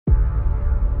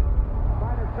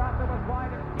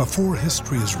Before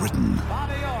history is written,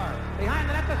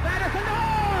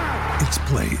 it's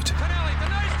played.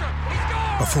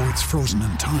 Before it's frozen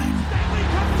in time,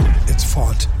 it's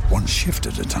fought one shift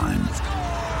at a time.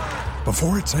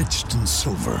 Before it's etched in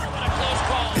silver,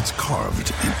 it's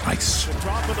carved in ice.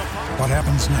 What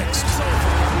happens next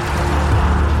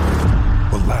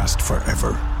will last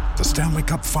forever. The Stanley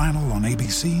Cup Final on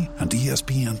ABC and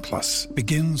ESPN Plus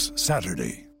begins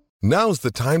Saturday. Now's the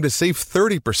time to save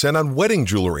 30% on wedding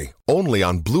jewelry, only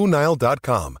on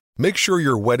BlueNile.com. Make sure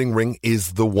your wedding ring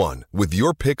is the one with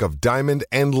your pick of diamond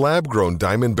and lab-grown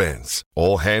diamond bands,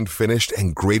 all hand-finished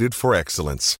and graded for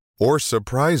excellence. Or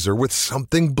surprise her with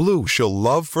something blue she'll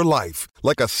love for life,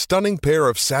 like a stunning pair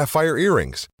of sapphire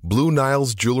earrings. Blue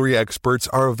Nile's jewelry experts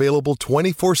are available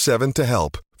 24/7 to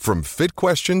help, from fit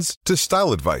questions to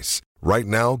style advice. Right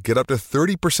now, get up to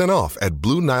 30% off at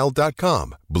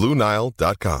BlueNile.com.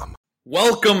 BlueNile.com.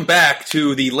 Welcome back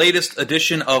to the latest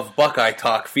edition of Buckeye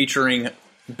Talk, featuring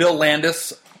Bill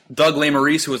Landis, Doug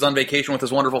Lesmerises, who is on vacation with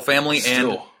his wonderful family,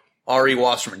 and Ari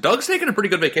Wasserman. Doug's taking a pretty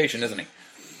good vacation, isn't he?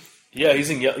 Yeah, he's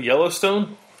in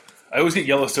Yellowstone. I always get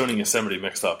Yellowstone and Yosemite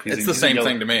mixed up. It's the same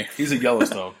thing to me. He's at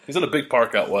Yellowstone. He's at a big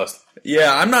park out west.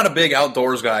 Yeah, I'm not a big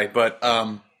outdoors guy, but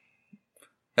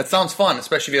that sounds fun,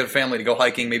 especially if you have a family to go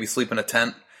hiking, maybe sleep in a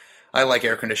tent. I like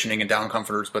air conditioning and down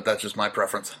comforters, but that's just my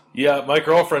preference. Yeah, my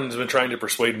girlfriend's been trying to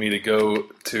persuade me to go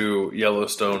to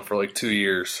Yellowstone for like 2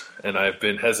 years, and I've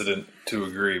been hesitant to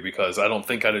agree because I don't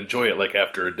think I'd enjoy it like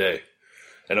after a day.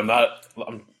 And I'm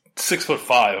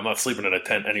 6'5". I'm not sleeping in a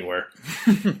tent anywhere.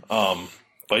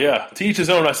 But yeah, to each his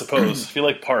own, I suppose. If you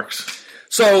like parks.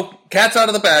 So, cat's out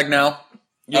of the bag now.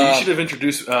 Yeah, you should have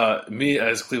introduced me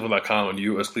as Cleveland.com and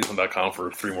you as Cleveland.com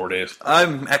for 3 more days.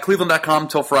 I'm at Cleveland.com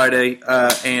till Friday,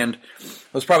 and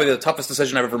it was probably the toughest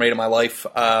decision I've ever made in my life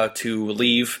to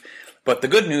leave. But the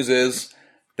good news is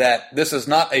that this is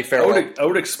not a farewell. I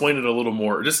would explain it a little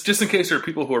more, just in case there are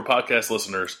people who are podcast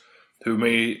listeners who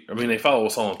they follow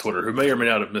us all on Twitter, who may or may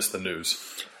not have missed the news.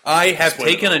 I have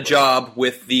taken a job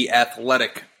with The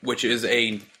Athletic, which is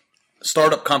a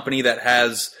startup company that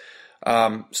has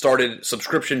started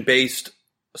subscription-based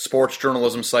sports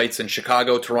journalism sites in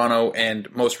Chicago, Toronto, and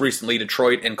most recently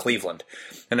Detroit and Cleveland.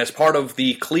 And as part of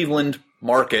the Cleveland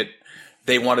market,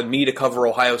 they wanted me to cover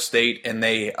Ohio State, and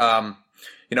they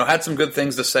had some good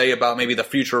things to say about maybe the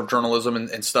future of journalism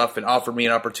and stuff, and offered me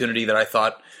an opportunity that I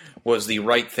thought was the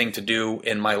right thing to do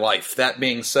in my life. That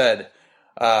being said,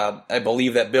 I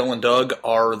believe that Bill and Doug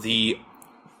are the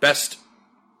best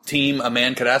team a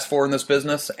man could ask for in this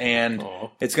business, and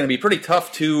it's going to be pretty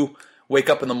tough to wake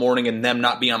up in the morning and them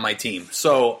not be on my team.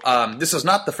 So this is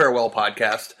not the farewell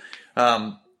podcast.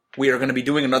 We are going to be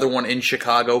doing another one in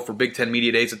Chicago for Big Ten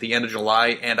Media Days at the end of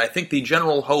July, and I think the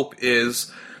general hope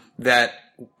is that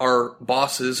our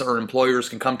bosses or employers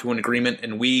can come to an agreement,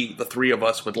 and we, the 3 of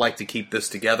us, would like to keep this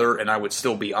together, and I would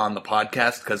still be on the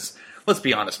podcast, because, let's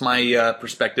be honest, my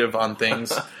perspective on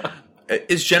things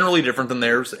is generally different than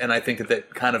theirs, and I think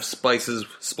that kind of splices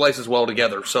well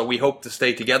together. So we hope to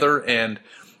stay together, and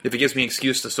if it gives me an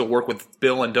excuse to still work with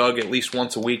Bill and Doug at least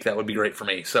once a week, that would be great for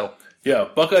me. So yeah,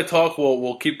 Buckeye Talk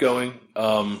will keep going.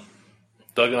 Doug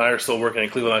and I are still working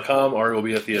at Cleveland.com. Ari will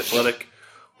be at The Athletic.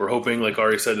 We're hoping, like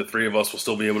Ari said, the 3 of us will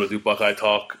still be able to do Buckeye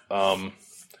Talk.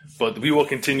 But we will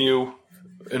continue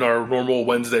in our normal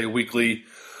Wednesday weekly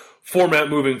format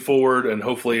moving forward, and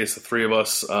hopefully it's the 3 of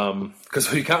us.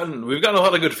 Because we've gotten a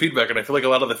lot of good feedback, and I feel like a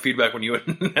lot of the feedback when you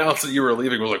announced that you were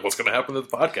leaving was like, what's going to happen to the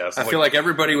podcast? I feel like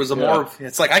everybody was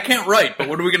it's like, I can't write, but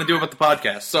what are we going to do about the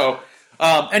podcast? So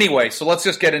anyway, so let's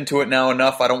just get into it now.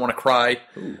 Enough. I don't want to cry.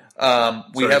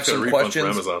 We have some questions.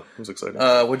 From Amazon. It was exciting.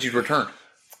 What'd you return?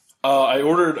 I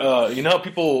ordered, you know how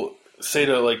people say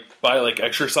to buy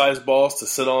exercise balls to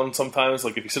sit on sometimes?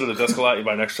 Like if you sit at a desk a lot, you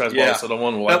buy an exercise ball to sit on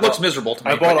one. Well, that looks miserable to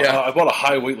me. I bought a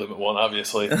high weight limit one,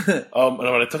 obviously. And when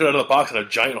I took it out of the box, it had a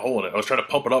giant hole in it. I was trying to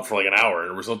pump it up for an hour,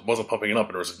 and it wasn't pumping it up,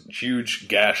 and there was a huge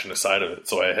gash in the side of it,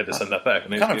 so I had to send that back.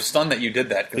 And I'm kind of stunned that you did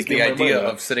that, because the idea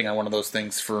of sitting on one of those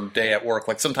things for a day at work,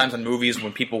 like sometimes in movies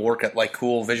when people work at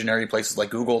cool visionary places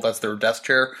like Google, that's their desk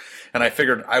chair. And I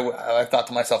figured, I thought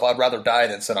to myself, I'd rather die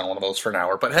than sit on one of those for an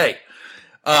hour. But hey,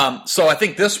 so I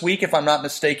think this week, if I'm not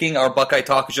mistaken, our Buckeye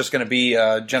Talk is just going to be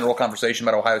a general conversation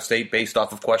about Ohio State based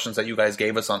off of questions that you guys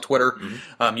gave us on Twitter.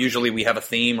 Mm-hmm. Usually we have a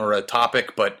theme or a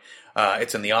topic, but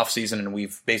it's in the off season and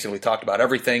we've basically talked about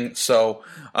everything. So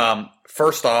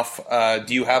first off,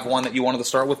 do you have one that you wanted to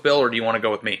start with, Bill, or do you want to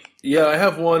go with me? Yeah, I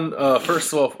have one.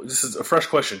 First of all, this is a fresh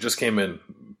question, just came in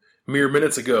mere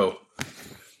minutes ago.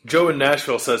 Joe in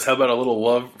Nashville says, how about a little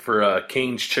love for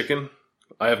Cane's Chicken?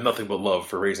 I have nothing but love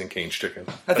for Raising Cane's chicken.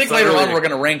 I think later on we're going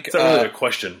to rank. It's not really a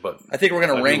question, but I think we're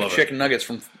going to rank chicken nuggets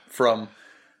from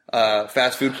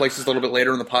fast food places a little bit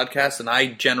later in the podcast, and I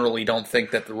generally don't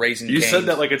think that the Raising Cane's... You said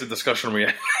that like it's a discussion we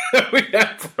had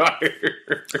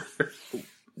prior.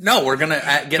 No, we're going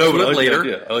to get to it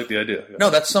later. I like the idea. Yeah. No,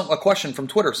 that's a question from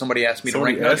Twitter. Somebody asked me to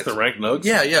rank nuggets. To rank nuggets?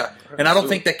 Yeah. And I don't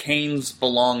think that Cane's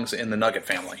belongs in the nugget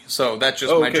family. So that's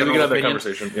just my general we can have opinion. that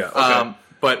conversation. Yeah. Okay.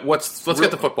 But let's get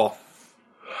to football.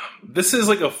 This is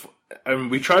like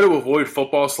we try to avoid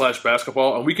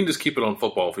football/basketball, and we can just keep it on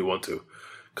football if we want to,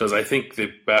 because I think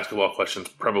the basketball question's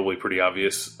probably pretty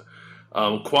obvious.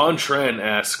 Quan Tran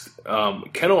asked,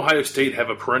 can Ohio State have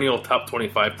a perennial top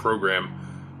 25 program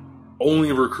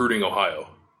only recruiting Ohio?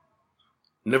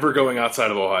 Never going outside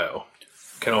of Ohio.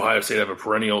 Can Ohio State have a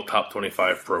perennial top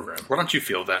 25 program? Why don't you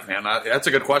feel that, man? That's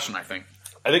a good question, I think.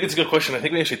 I think it's a good question. I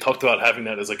think we actually talked about having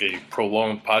that as like a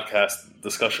prolonged podcast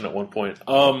discussion at one point.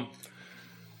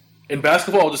 In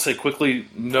basketball, I'll just say quickly,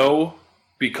 no,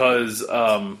 because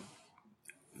the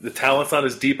talent's not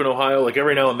as deep in Ohio. Like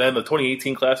every now and then, the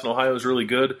 2018 class in Ohio is really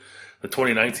good. The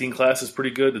 2019 class is pretty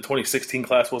good. The 2016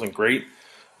 class wasn't great.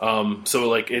 So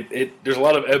like there's a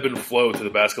lot of ebb and flow to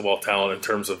the basketball talent in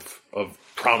terms of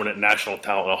prominent national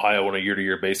talent in Ohio on a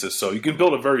year-to-year basis. So you can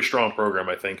build a very strong program,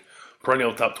 I think.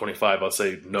 Perennial top 25, I'll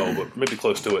say no, but maybe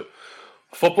close to it.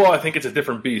 Football, I think it's a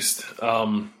different beast.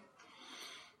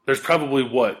 There's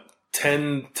probably,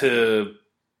 10 to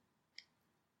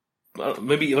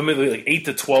maybe like 8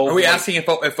 to 12. Are we asking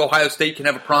if Ohio State can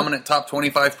have a prominent top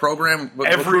 25 program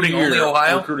recruiting only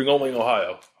Ohio? Recruiting only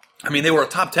Ohio. I mean, they were a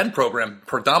top 10 program,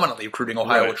 predominantly recruiting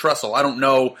Ohio with Tressel. I don't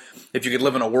know if you could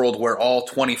live in a world where all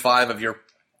 25 of your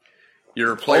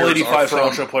players, all 85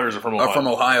 scholarship players are from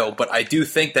Ohio. But I do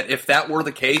think that if that were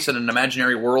the case in an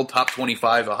imaginary world, top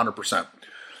 25, 100%.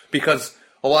 Because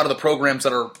a lot of the programs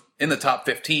that are in the top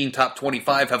 15, top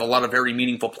 25 have a lot of very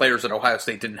meaningful players that Ohio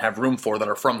State didn't have room for that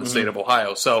are from the state of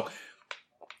Ohio. So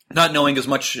not knowing as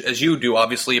much as you do,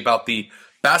 obviously, about the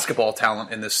basketball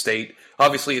talent in this state,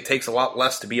 obviously it takes a lot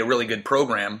less to be a really good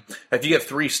program. If you have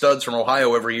 3 studs from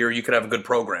Ohio every year, you could have a good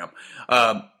program.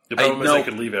 The problem is they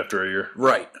could leave after a year.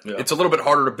 Right. Yeah. It's a little bit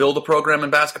harder to build a program in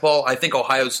basketball. I think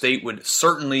Ohio State would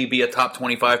certainly be a top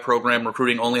 25 program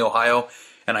recruiting only Ohio,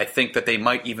 and I think that they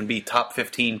might even be top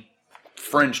 15,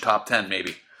 fringe top 10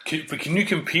 maybe. But can you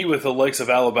compete with the likes of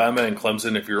Alabama and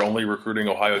Clemson if you're only recruiting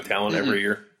Ohio talent every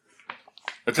year?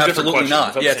 That's absolutely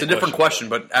not. Yeah, it's a different question,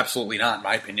 but absolutely not, in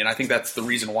my opinion. I think that's the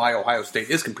reason why Ohio State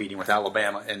is competing with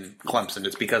Alabama and Clemson.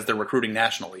 It's because they're recruiting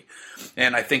nationally.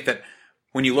 And I think that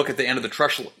when you look at the end of the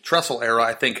Tressel era,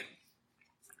 I think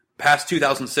past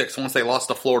 2006, once they lost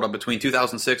to Florida, between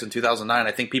 2006 and 2009,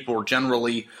 I think people were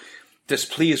generally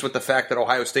displeased with the fact that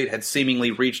Ohio State had seemingly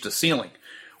reached a ceiling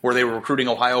where they were recruiting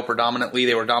Ohio predominantly.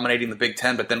 They were dominating the Big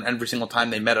Ten, but then every single time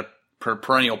they met a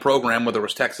perennial program, whether it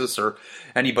was Texas or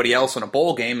anybody else in a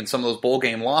bowl game, and some of those bowl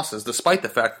game losses, despite the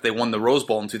fact that they won the Rose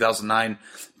Bowl in 2009,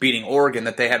 beating Oregon,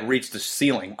 that they had reached the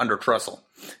ceiling under Tressel.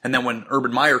 And then when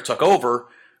Urban Meyer took over,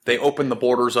 they opened the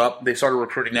borders up. They started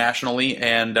recruiting nationally,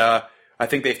 and I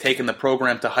think they've taken the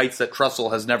program to heights that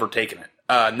Tressel has never taken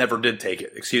it. Never did take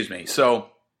it, excuse me. So,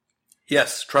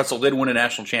 yes, Tressel did win a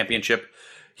national championship.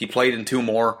 He played in 2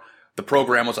 more. The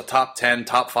program was a top 10,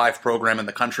 top 5 program in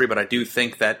the country, but I do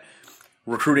think that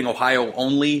recruiting Ohio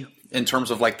only in terms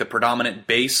of like the predominant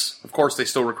base, of course they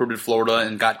still recruited Florida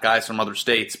and got guys from other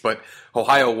states, but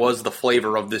Ohio was the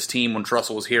flavor of this team when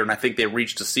Tressel was here, and I think they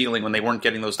reached a ceiling when they weren't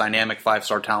getting those dynamic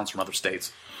 5-star talents from other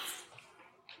states.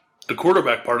 The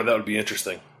quarterback part of that would be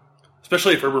interesting,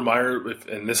 especially if Urban Meyer,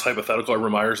 in this hypothetical,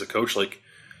 Urban Meyer is a coach. Like,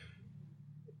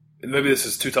 maybe this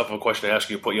is too tough of a question to ask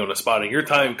you, put you on the spot. In your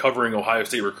time covering Ohio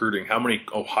State recruiting, how many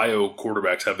Ohio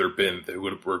quarterbacks have there been that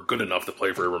were good enough to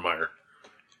play for Urban Meyer?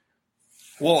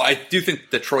 Well, I do think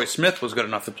that Troy Smith was good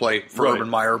enough to play for Urban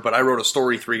Meyer, but I wrote a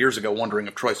story 3 years ago wondering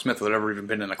if Troy Smith would ever even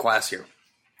been in a class here.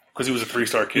 Because he was a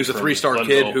 3-star kid. He was a 3-star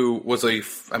kid who was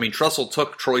Tressel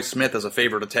took Troy Smith as a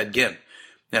favor to Ted Ginn.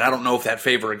 And I don't know if that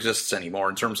favor exists anymore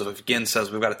in terms of if Ginn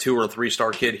says we've got a 2 or a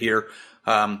 3-star kid here.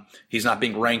 He's not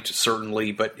being ranked,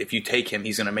 certainly, but if you take him,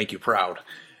 he's going to make you proud.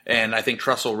 And I think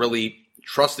Tressel really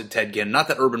trusted Ted Ginn. Not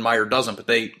that Urban Meyer doesn't, but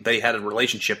they had a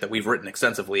relationship that we've written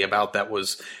extensively about that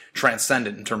was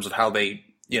transcendent in terms of how they,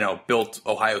 built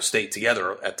Ohio State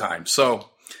together at times. So,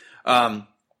 I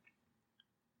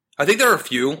think there are a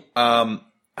few.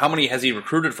 How many has he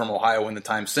recruited from Ohio in the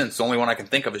time since? The only one I can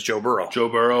think of is Joe Burrow. Joe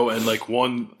Burrow, and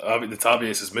one that's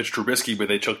obvious is Mitch Trubisky, but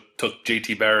they took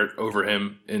J.T. Barrett over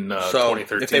him in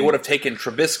 2013. If they would have taken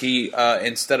Trubisky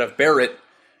instead of Barrett,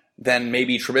 then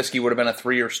maybe Trubisky would have been a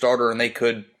 3-year starter and they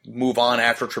could move on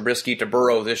after Trubisky to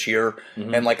Burrow this year.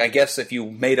 Mm-hmm. And, I guess if you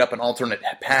made up an alternate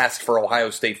past for Ohio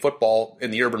State football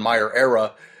in the Urban Meyer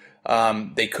era,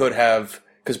 they could have,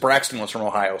 because Braxton was from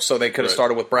Ohio, so they could have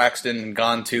started with Braxton and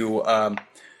gone to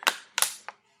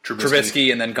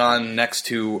Trubisky and then gone next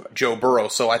to Joe Burrow.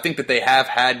 So I think that they have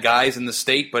had guys in the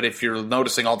state, but if you're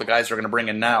noticing all the guys they're going to bring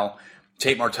in now,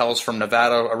 Tate Martell's from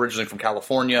Nevada, originally from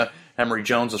California, Emory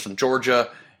Jones is from Georgia,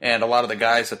 and a lot of the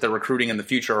guys that they're recruiting in the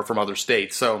future are from other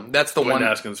states. So that's the one. Dwayne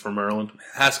Haskins from Maryland.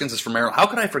 Haskins is from Maryland. How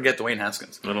could I forget Dwayne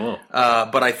Haskins? I don't know.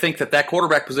 But I think that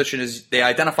quarterback position is, they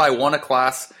identify one a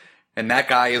class, and that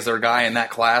guy is their guy in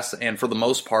that class. And for the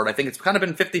most part, I think it's kind of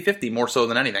been 50-50 more so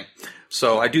than anything.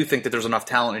 So I do think that there's enough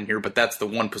talent in here, but that's the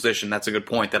one position, that's a good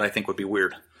point, that I think would be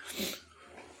weird.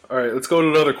 All right, let's go to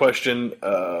another question.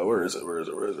 Where is it?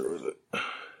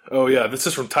 Oh, yeah, this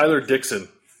is from Tyler Dixon.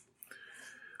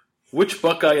 Which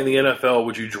Buckeye in the NFL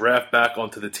would you draft back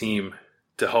onto the team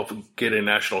to help get a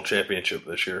national championship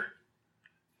this year?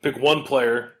 Pick one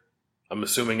player, I'm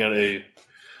assuming at a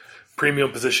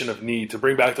premium position of need, to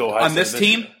bring back to Ohio State. On this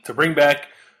team? To bring back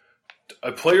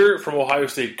a player from Ohio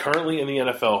State currently in the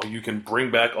NFL who you can bring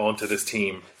back onto this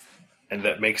team, and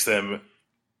that makes them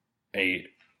they're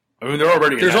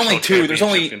already there's only two. There's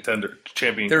only contender.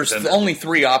 There's only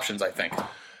 3 options, I think.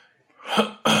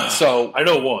 So I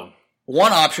know one.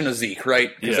 One option is Zeke, right?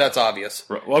 Because that's obvious.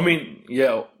 Right. Well,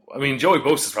 Joey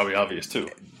Bosa is probably obvious too.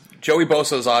 Joey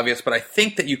Bosa is obvious, but I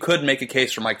think that you could make a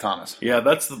case for Mike Thomas. Yeah,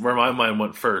 that's where my mind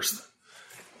went first.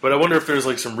 But I wonder if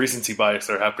there's some recency bias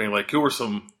there happening. Who are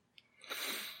some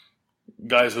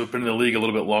guys who have been in the league a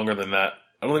little bit longer than that?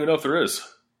 I don't even know if there is.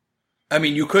 I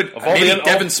mean, you could maybe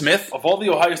Devin Smith. Of all the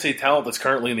Ohio State talent that's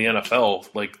currently in the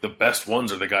NFL, the best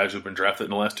ones are the guys who've been drafted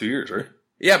in the last 2 years, right?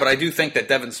 Yeah, but I do think that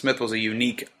Devin Smith was a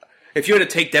unique. If you had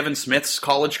to take Devin Smith's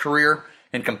college career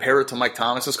and compare it to Mike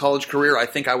Thomas's college career, I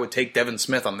think I would take Devin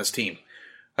Smith on this team.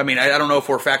 I mean, I don't know if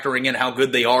we're factoring in how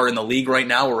good they are in the league right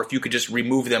now, or if you could just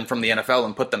remove them from the NFL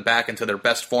and put them back into their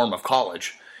best form of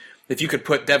college. If you could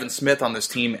put Devin Smith on this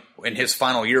team in his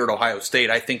final year at Ohio State,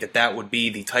 I think that would be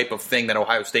the type of thing that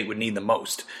Ohio State would need the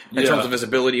most in terms of his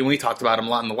ability. And we talked about him a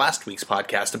lot in the last week's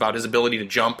podcast about his ability to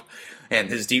jump and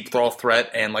his deep throw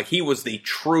threat. And he was the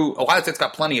true. Ohio State's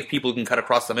got plenty of people who can cut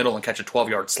across the middle and catch a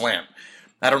 12-yard slam.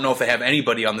 I don't know if they have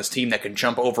anybody on this team that can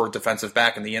jump over a defensive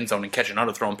back in the end zone and catch an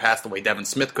underthrown pass the way Devin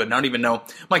Smith could. And I don't even know.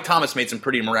 Mike Thomas made some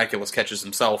pretty miraculous catches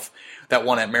himself. That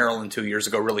one at Maryland 2 years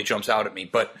ago really jumps out at me.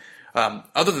 But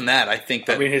other than that, I think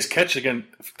that... his catch again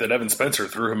that Evan Spencer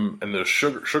threw him in the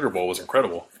Sugar Bowl was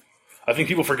incredible. I think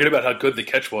people forget about how good the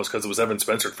catch was because it was Evan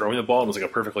Spencer throwing the ball and it was a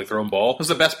perfectly thrown ball. It was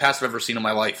the best pass I've ever seen in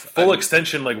my life. Full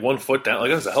extension, 1 foot down.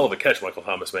 That was a hell of a catch Michael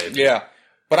Thomas made. Yeah.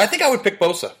 But I think I would pick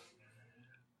Bosa.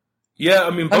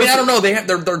 Yeah, Bosa, I don't know. They have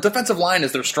their defensive line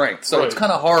is their strength, so it's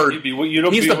kind of hard.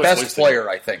 He's the best player,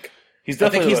 I think. He's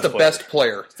definitely the best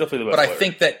player. He's definitely the best player. I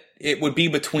think that it would be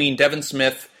between Devin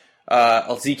Smith,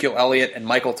 Ezekiel Elliott, and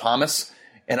Michael Thomas.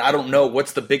 And I don't know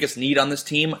what's the biggest need on this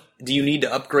team. Do you need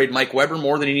to upgrade Mike Weber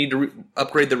more than you need to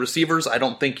upgrade the receivers? I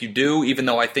don't think you do, even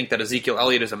though I think that Ezekiel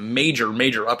Elliott is a major,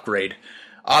 major upgrade.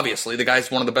 Obviously, the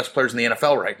guy's one of the best players in the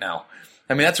NFL right now.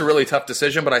 I mean, that's a really tough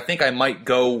decision, but I think I might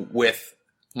go with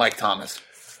Mike Thomas.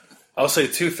 I'll say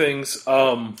 2 things.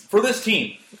 For this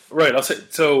team. Right. I'll say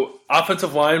so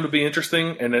offensive line would be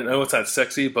interesting, and I know it's not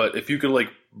sexy, but if you could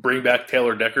bring back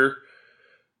Taylor Decker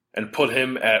and put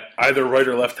him at either right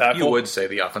or left tackle. You would say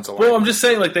the offensive line. Well, I'm just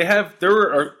saying,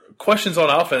 there are questions on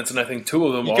offense, and I think 2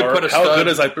 of them are how good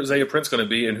is Isaiah Prince going to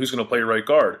be and who's going to play right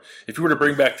guard. If you were to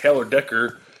bring back Taylor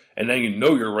Decker, and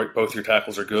now both your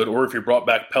tackles are good, or if you brought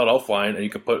back Pat Elflein and you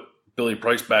could put Billy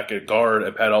Price back at guard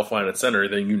and Pat Elflein at center,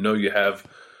 then you have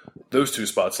those 2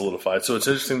 spots solidified. So it's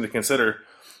interesting to consider.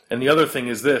 And the other thing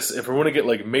is this: if we want to get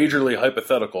majorly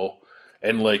hypothetical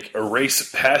and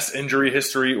erase past injury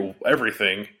history,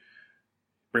 everything.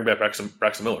 Bring back Braxton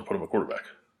Miller and put him at quarterback,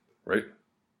 right?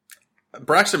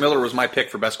 Braxton Miller was my pick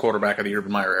for best quarterback of the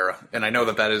Urban Meyer era, and I know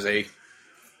that is a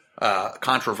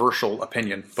controversial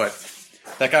opinion, but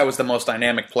that guy was the most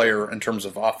dynamic player in terms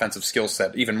of offensive skill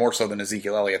set, even more so than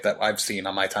Ezekiel Elliott that I've seen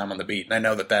on my time on the beat. And I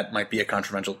know that might be a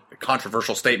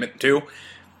controversial statement too.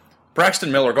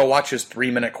 Braxton Miller, go watch his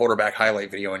 3-minute quarterback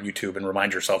highlight video on YouTube and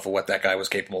remind yourself of what that guy was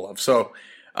capable of. So,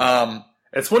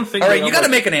 it's one thing. All right, you got to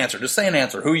make an answer. Just say an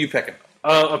answer. Who are you picking?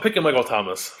 I'm picking Michael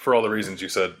Thomas for all the reasons you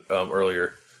said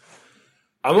earlier.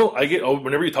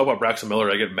 Whenever you talk about Braxton Miller,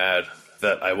 I get mad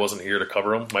that I wasn't here to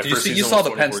cover him. You saw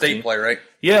the Penn State play, right?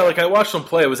 Yeah, I watched him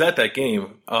play. I was at that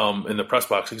game in the press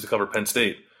box. I used to cover Penn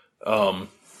State. But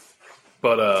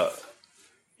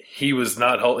he was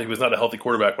not a healthy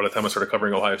quarterback by the time I started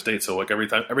covering Ohio State. So like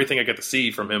everything I get to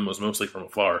see from him was mostly from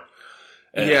afar.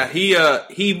 And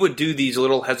he would do these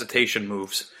little hesitation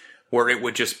moves where it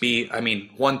would just be,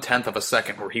 1/10 of a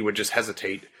second where he would just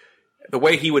hesitate. The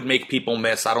way he would make people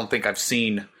miss, I don't think I've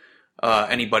seen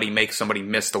anybody make somebody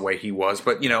miss the way he was.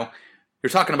 But, you're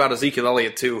talking about Ezekiel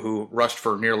Elliott, too, who rushed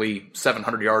for nearly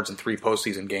 700 yards in 3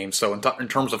 postseason games. So in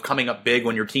terms of coming up big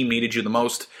when your team needed you the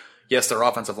most, yes, their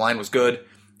offensive line was good.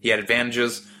 He had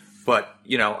advantages. But,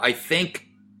 I think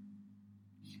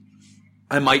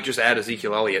I might just add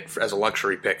Ezekiel Elliott as a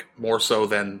luxury pick, more so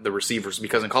than the receivers.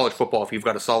 Because in college football, if you've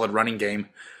got a solid running game,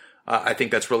 I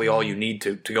think that's really all you need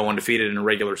to go undefeated in a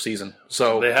regular season.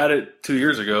 So they had it 2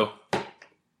 years ago,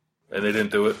 and they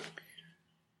didn't do it.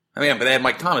 But they had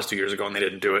Mike Thomas 2 years ago, and they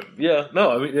didn't do it. Yeah,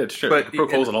 no, it's true. But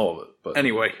broke holes in all of it. But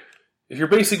anyway, if you're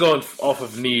basically going off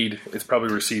of need, it's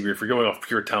probably receiver. If you're going off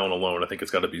pure talent alone, I think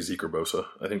it's got to be Zeke or Bosa.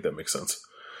 I think that makes sense.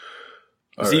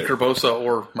 Zeke or Bosa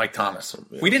or Mike Thomas.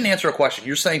 Yeah. We didn't answer a question.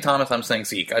 You're saying Thomas, I'm saying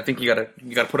Zeke. I think you got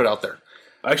to put it out there.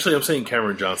 Actually, I'm saying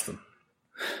Cameron Johnston.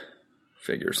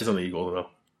 Figures. He's on the Eagles, though.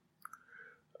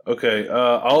 Okay,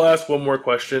 I'll ask one more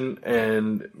question,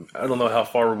 and I don't know how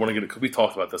far we want to get it because we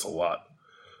talked about this a lot.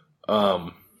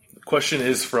 The question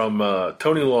is from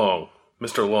Tony Long,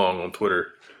 Mr. Long on Twitter,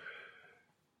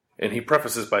 and he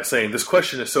prefaces by saying, "This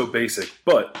question is so basic,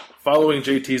 but following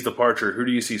JT's departure, who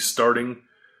do you see starting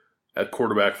at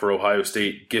quarterback for Ohio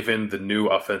State, given the new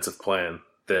offensive plan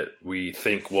that we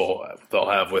think they'll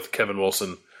have with Kevin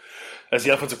Wilson as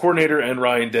the offensive coordinator and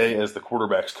Ryan Day as the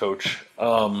quarterback's coach?"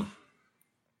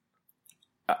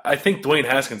 I think Dwayne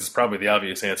Haskins is probably the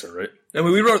obvious answer, right?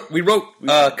 We wrote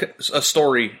a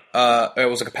story. It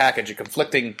was like a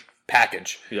conflicting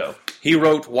package. Yeah. He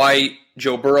wrote why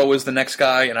Joe Burrow is the next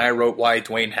guy, and I wrote why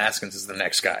Dwayne Haskins is the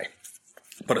next guy.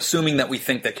 But assuming that we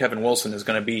think that Kevin Wilson is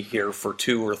going to be here for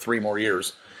 2 or 3 more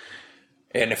years,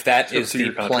 and if that is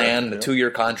the plan, the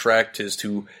 2-year contract is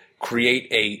to create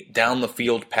a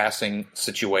down-the-field passing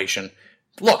situation.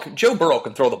 Look, Joe Burrow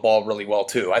can throw the ball really well,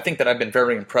 too. I think that I've been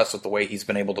very impressed with the way he's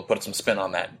been able to put some spin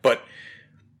on that. But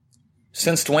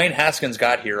since Dwayne Haskins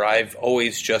got here, I've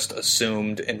always just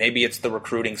assumed, and maybe it's the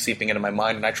recruiting seeping into my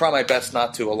mind, and I try my best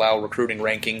not to allow recruiting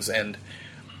rankings and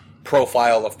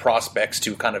profile of prospects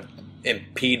to kind of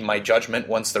impede my judgment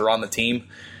once they're on the team.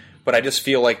 But I just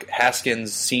feel like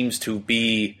Haskins seems to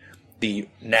be the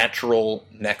natural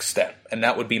next step, and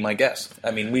that would be my guess.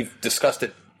 We've discussed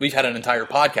it. We've had an entire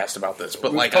podcast about this,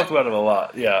 but we've talked about him a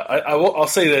lot. Yeah, I'll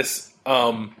say this: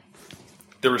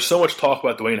 there was so much talk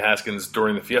about Dwayne Haskins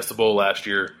during the Fiesta Bowl last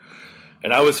year,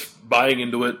 and I was buying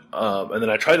into it. And then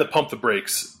I tried to pump the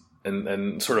brakes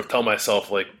and sort of tell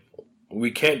myself, like, we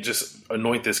can't just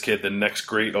anoint this kid the next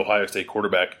great Ohio State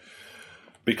quarterback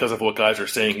because of what guys are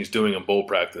saying he's doing in bowl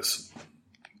practice.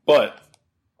 But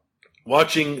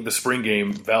watching the spring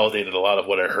game validated a lot of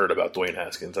what I heard about Dwayne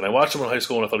Haskins. And I watched him in high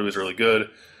school, and I thought he was really good.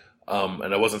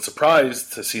 And I wasn't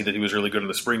surprised to see that he was really good in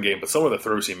the spring game, but some of the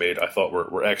throws he made I thought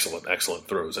were excellent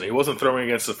throws. And he wasn't throwing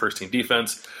against the first-team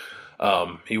defense.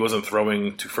 He wasn't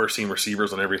throwing to first-team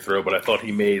receivers on every throw, but I thought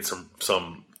he made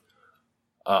some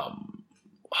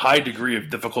high degree of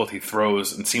difficulty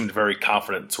throws and seemed very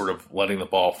confident sort of letting the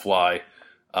ball fly.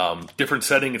 Different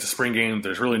setting, it's a spring game.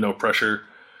 There's really no pressure.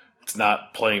 It's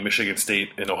not playing Michigan State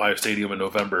in Ohio Stadium in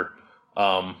November.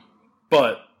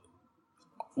 But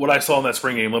what I saw in that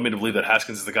spring game led me to believe that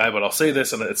Haskins is the guy. But I'll say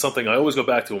this, and it's something I always go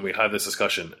back to when we have this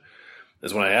discussion,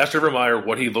 is when I asked Urban Meyer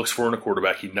what he looks for in a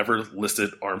quarterback, he never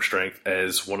listed arm strength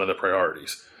as one of the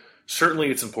priorities.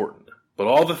 Certainly it's important, but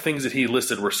all the things that he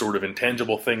listed were sort of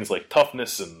intangible things like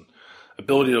toughness and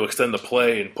ability to extend the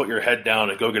play and put your head down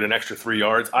and go get an extra 3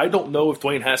 yards. I don't know if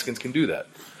Dwayne Haskins can do that.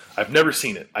 I've never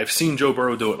seen it. I've seen Joe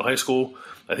Burrow do it in high school.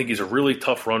 I think he's a really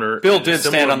tough runner. Bill did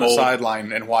stand on the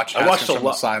sideline and watch Haskins from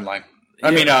the sideline.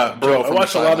 Burrow. I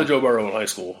watched a lot of Joe Burrow in high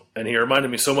school, and he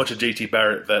reminded me so much of JT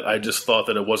Barrett that I just thought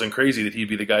that it wasn't crazy that he'd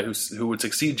be the guy who would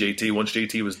succeed JT once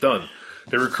JT was done.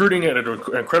 They're recruiting at an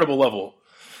incredible level.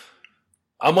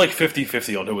 I'm like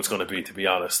 50-50 on who it's going to be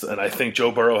honest. And I think Joe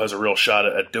Burrow has a real shot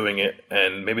at doing it.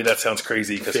 And maybe that sounds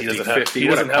crazy because he doesn't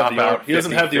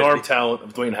have the arm talent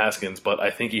of Dwayne Haskins, but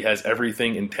I think he has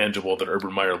everything intangible that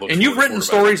Urban Meyer looks for. And you've written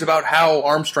stories about how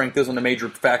arm strength isn't a major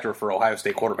factor for Ohio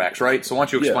State quarterbacks, right? So why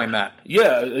don't you explain that?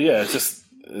 Yeah. It's just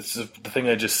the thing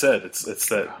I just said. It's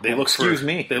that they look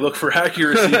for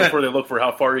accuracy before they look for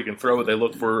how far you can throw it. They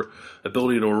look for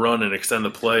ability to run and extend the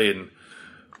play and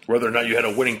whether or not you had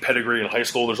a winning pedigree in high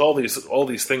school. There's all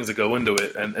these things that go into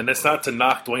it. And it's not to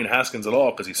knock Dwayne Haskins at all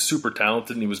because he's super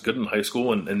talented and he was good in high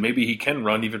school and maybe he can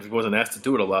run even if he wasn't asked to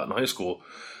do it a lot in high school.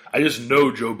 I just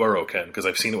know Joe Burrow can because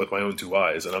I've seen it with my own 2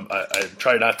 eyes, and I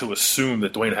try not to assume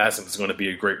that Dwayne Haskins is going to be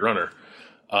a great runner.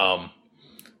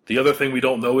 The other thing we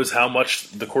don't know is how much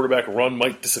the quarterback run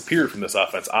might disappear from this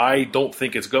offense. I don't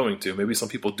think it's going to. Maybe some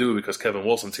people do because Kevin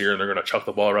Wilson's here and they're going to chuck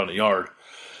the ball around the yard.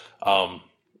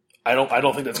 I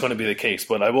don't think that's going to be the case,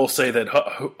 but I will say that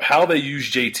how they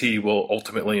use JT will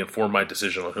ultimately inform my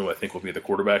decision on who I think will be the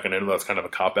quarterback, and I know that's kind of a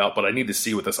cop-out, but I need to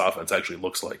see what this offense actually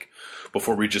looks like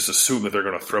before we just assume that they're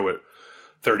going to throw it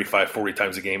 35, 40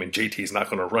 times a game, and JT's not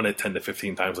going to run it 10 to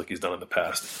 15 times like he's done in the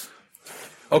past.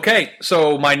 Okay,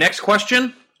 so my next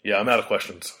question. Yeah, I'm out of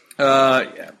questions.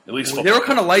 Yeah. At least they were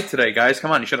kind of light today, guys. Come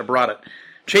on, you should have brought it.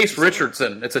 Chase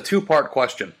Richardson. It's a 2-part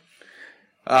question.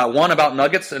 One about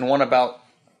Nuggets and one about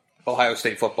Ohio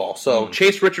State football. So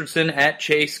Chase Richardson at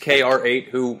ChaseKR8,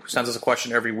 who sends us a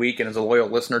question every week and is a loyal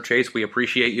listener. Chase, we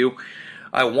appreciate you.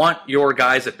 I want your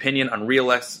guys' opinion on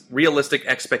realistic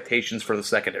expectations for the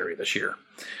secondary this year.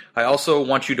 I also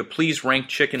want you to please rank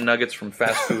chicken nuggets from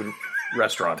fast food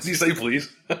restaurants. Did he say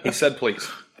please? He said please.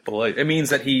 It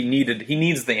means that he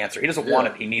needs the answer. He doesn't want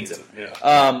it, he needs it.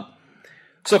 Yeah.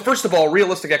 So first of all,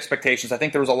 realistic expectations. I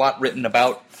think there was a lot written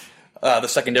about the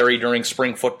secondary during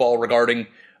spring football regarding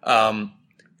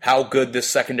how good this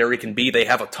secondary can be. They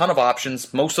have a ton of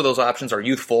options. Most of those options are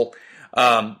youthful.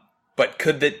 But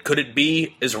could it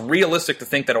be as realistic to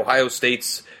think that Ohio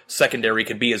State's secondary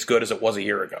could be as good as it was a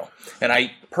year ago? And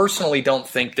I personally don't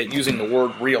think that using the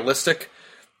word realistic,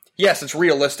 yes, it's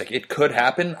realistic. It could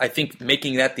happen. I think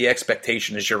making that the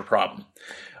expectation is your problem,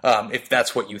 if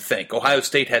that's what you think. Ohio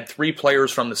State had 3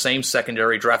 players from the same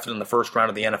secondary drafted in the first round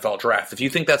of the NFL draft. If you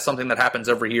think that's something that happens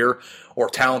every year or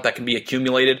talent that can be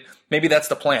accumulated, maybe that's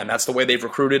the plan. That's the way they've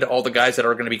recruited. All the guys that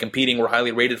are going to be competing were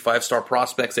highly rated 5-star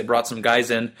prospects. They brought some guys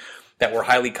in that were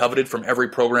highly coveted from every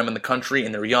program in the country,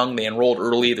 and they're young. They enrolled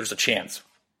early. There's a chance.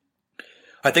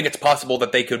 I think it's possible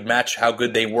that they could match how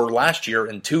good they were last year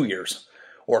in 2 years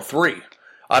or 3.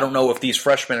 I don't know if these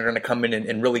freshmen are going to come in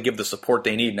and really give the support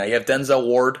they need. Now you have Denzel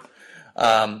Ward,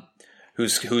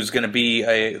 who's going to be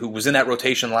who was in that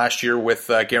rotation last year with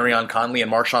Garyon Conley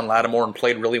and Marshawn Lattimore and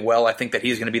played really well. I think that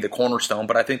he's going to be the cornerstone,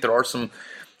 but I think there are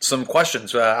some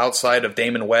questions outside of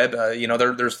Damon Webb.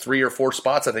 There's 3 or 4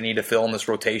 spots that they need to fill in this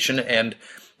rotation, and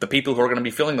the people who are going to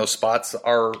be filling those spots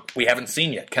we haven't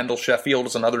seen yet. Kendall Sheffield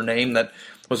is another name that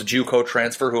was a JUCO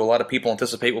transfer who a lot of people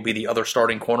anticipate will be the other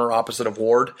starting corner opposite of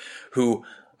Ward, who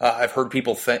I've heard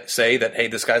people say that, hey,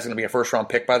 this guy's going to be a first-round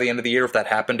pick by the end of the year. If that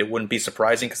happened, it wouldn't be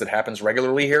surprising because it happens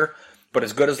regularly here. But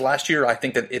as good as last year, I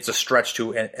think that it's a stretch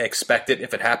to expect it.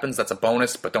 If it happens, that's a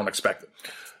bonus, but don't expect it.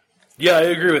 Yeah, I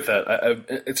agree with that.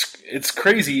 It's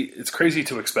crazy. It's crazy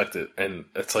to expect it, and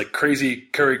it's like crazy.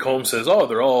 Kerry Combs says, "Oh,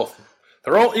 they're all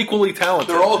equally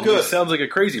talented. They're all good." He sounds like a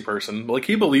crazy person. Like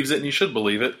he believes it, and you should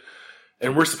believe it.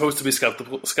 And we're supposed to be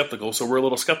skeptical, so we're a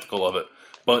little skeptical of it.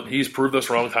 But he's proved us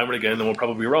wrong time and again, and we'll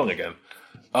probably be wrong again.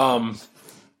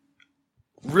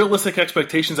 Realistic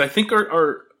expectations, I think,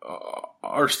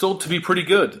 are still to be pretty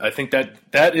good. I think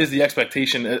that is the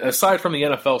expectation. Aside from the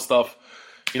NFL stuff,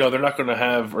 they're not going to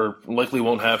have, or likely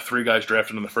won't have, 3 guys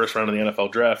drafted in the first round of the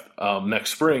NFL draft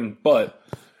next spring. But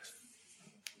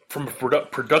from a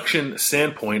production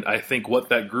standpoint, I think what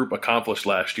that group accomplished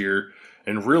last year,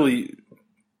 and really,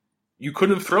 you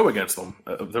couldn't throw against them.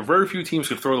 There are very few teams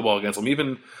could throw the ball against them.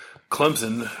 Even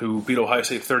Clemson, who beat Ohio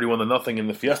State 31-0 in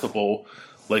the Fiesta Bowl,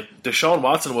 like Deshaun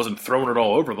Watson wasn't throwing it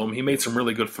all over them. He made some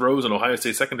really good throws, and Ohio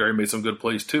State secondary made some good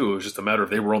plays too. It was just a matter of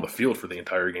they were on the field for the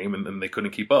entire game, and they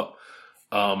couldn't keep up.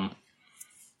 I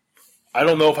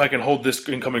don't know if I can hold this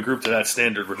incoming group to that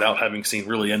standard without having seen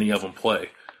really any of them play.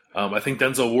 I think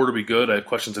Denzel Ward will be good. I have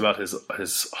questions about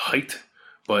his height,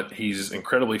 but he's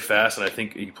incredibly fast, and I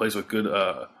think he plays with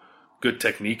good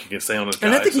technique. He can stay on his guy.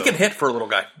 And I think he can hit for a little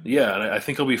guy. Yeah, and I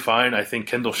think he'll be fine. I think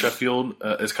Kendall Sheffield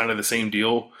is kind of the same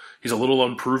deal. He's a little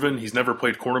unproven. He's never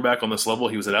played cornerback on this level.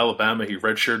 He was at Alabama. He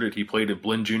redshirted. He played at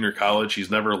Blinn Junior College.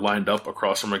 He's never lined up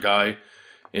across from a guy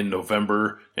in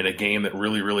November in a game that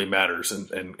really, really matters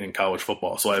in college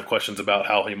football. So I have questions about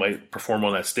how he might perform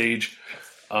on that stage.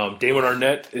 Damon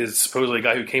Arnett is supposedly a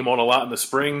guy who came on a lot in the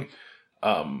spring.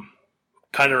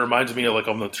 Kind of reminds me of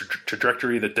on the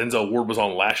trajectory that Denzel Ward was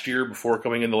on last year before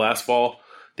coming into last fall.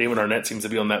 Damon Arnett seems to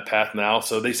be on that path now.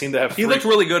 So they seem to have He looked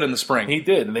really good in the spring. He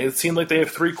did. And they seem like they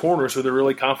have 3 corners who they're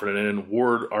really confident in: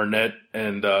 Ward, Arnett,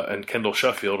 and Kendall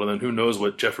Sheffield. And then who knows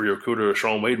what Jeffrey Okudah or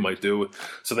Sean Wade might do.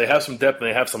 So they have some depth and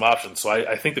they have some options. So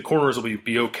I think the corners will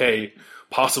be okay,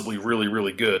 possibly really,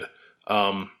 really good.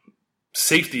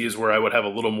 Safety is where I would have a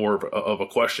little more of a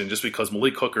question, just because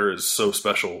Malik Hooker is so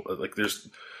special.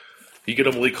 You get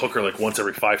a Malik Hooker once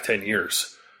every 5-10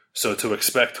 years. So to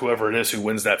expect whoever it is who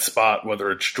wins that spot, whether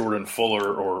it's Jordan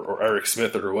Fuller or Eric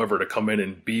Smith or whoever, to come in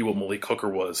and be what Malik Hooker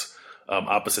was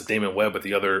opposite Damon Webb at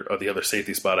the other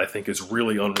safety spot, I think is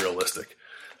really unrealistic.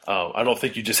 I don't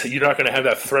think you're not going to have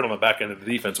that threat on the back end of the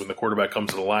defense when the quarterback comes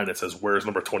to the line and says, "Where's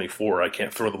number 24? I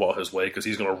can't throw the ball his way because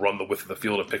he's going to run the width of the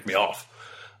field and pick me off."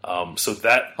 So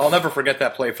that I'll never forget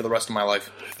that play for the rest of my life.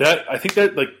 I think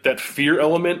that fear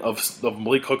element of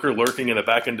Malik Hooker lurking in the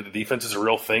back end of the defense is a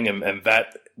real thing, and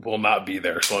that will not be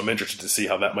there. So I'm interested to see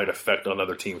how that might affect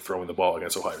another team throwing the ball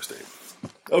against Ohio State.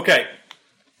 Okay,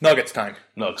 Nuggets time.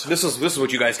 Nugs. This is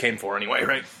what you guys came for anyway,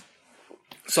 right?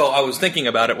 So I was thinking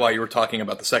about it while you were talking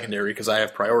about the secondary because I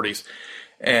have priorities,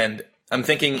 and I'm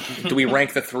thinking, do we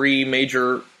rank the three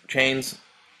major chains,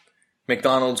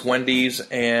 McDonald's, Wendy's,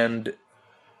 and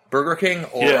Burger King,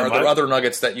 or are there other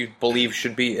nuggets that you believe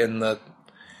should be in the...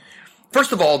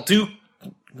 First of all, do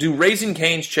Raising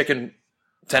Cane's chicken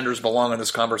tenders belong in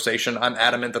this conversation? I'm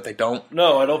adamant that they don't.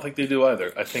 No, I don't think they do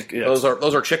either. I think those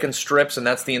are chicken strips, and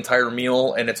that's the entire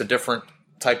meal, and it's a different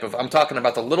type of... I'm talking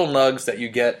about the little nugs that you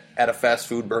get at a fast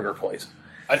food burger place.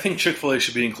 I think Chick-fil-A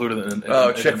should be included in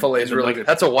Chick-fil-A is really good.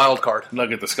 That's a wild card.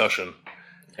 Nugget discussion.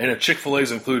 And if Chick-fil-A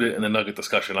is included in the nugget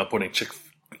discussion, I'm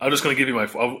just going to give you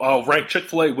I'll rank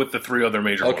Chick-fil-A with the three other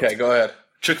major ones. Okay, go ahead.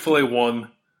 Chick-fil-A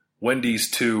 1,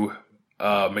 Wendy's 2,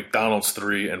 McDonald's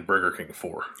 3, and Burger King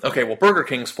 4. Okay, well, Burger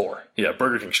King's 4. Yeah,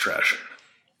 Burger King's trash.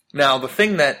 Now, the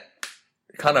thing that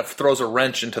kind of throws a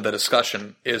wrench into the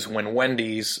discussion is when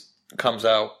Wendy's comes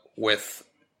out with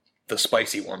the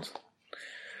spicy ones.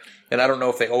 And I don't know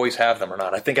if they always have them or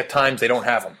not. I think at times they don't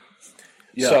have them.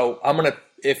 Yeah. So I'm going to...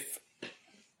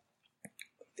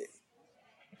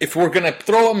 If we're going to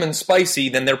throw them in spicy,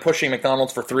 then they're pushing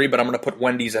McDonald's for 3, but I'm going to put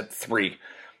Wendy's at 3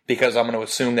 because I'm going to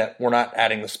assume that we're not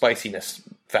adding the spiciness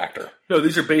factor. No,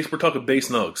 these are we're talking base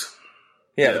nugs.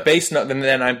 Yeah, the base nug, and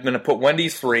then I'm going to put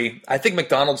Wendy's 3. I think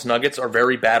McDonald's nuggets are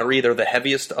very battery. They're the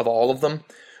heaviest of all of them,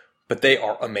 but they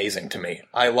are amazing to me.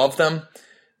 I love them.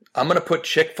 I'm going to put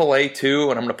Chick-fil-A 2,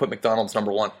 and I'm going to put McDonald's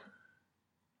number 1.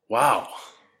 Wow.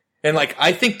 And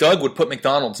I think Doug would put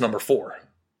McDonald's number 4.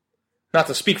 Not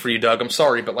to speak for you, Doug, I'm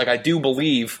sorry, but I do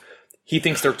believe he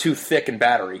thinks they're too thick and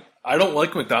battery. I don't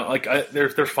like McDonald's.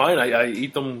 They're fine. I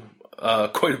eat them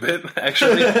quite a bit,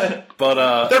 actually.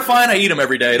 But they're fine. I eat them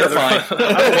every day. They're fine.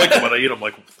 I don't like them, but I eat them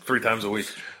 3 times a week.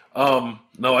 No,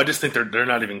 I just think they're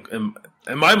not even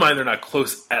in my mind. They're not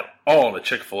close at all to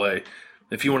Chick-fil-A.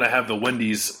 If you want to have the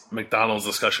Wendy's McDonald's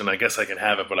discussion, I guess I can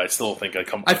have it, but I still think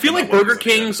I feel like Burger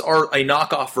Kings are a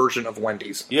knockoff version of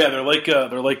Wendy's. Yeah, they're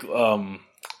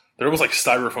almost like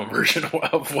styrofoam version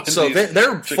of Wendy's. So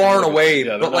they're far and away,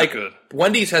 yeah, but good.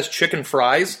 Wendy's has chicken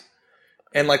fries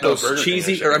and those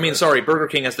cheesy. Burger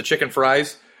King has the chicken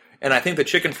fries, and I think the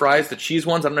chicken fries, the cheese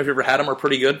ones, I don't know if you ever had them, are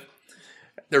pretty good.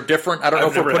 They're different. I don't know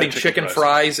if we're putting chicken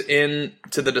fries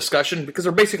into the discussion because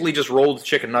they're basically just rolled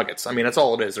chicken nuggets. I mean, that's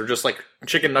all it is. They're just like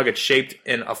chicken nuggets shaped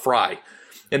in a fry,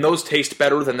 and those taste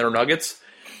better than their nuggets.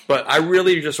 But I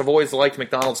really just have always liked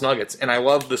McDonald's nuggets, and I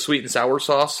love the sweet and sour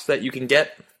sauce that you can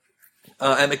get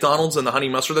at McDonald's, and the honey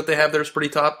mustard that they have there is pretty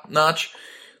top notch.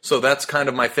 So that's kind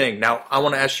of my thing. Now, I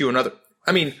want to ask you another.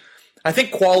 I mean, I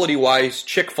think quality-wise,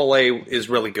 Chick-fil-A is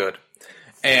really good.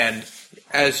 And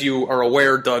as you are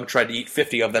aware, Doug tried to eat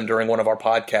 50 of them during one of our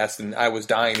podcasts, and I was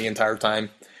dying the entire time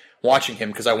watching him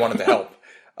because I wanted to help.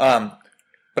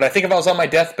 But I think if I was on my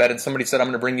deathbed and somebody said, I'm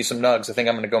going to bring you some nugs, I think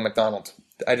I'm going to go McDonald's.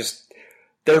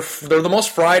 They're the most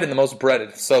fried and the most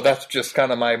breaded, so that's just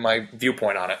kind of my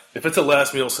viewpoint on it. If it's a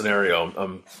last meal scenario,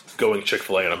 I'm going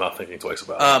Chick-fil-A, and I'm not thinking twice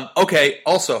about it. Okay,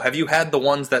 also, have you had the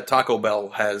ones that Taco Bell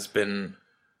has been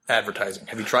advertising?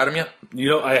 Have you tried them yet?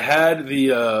 I had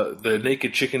the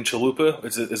Naked Chicken Chalupa.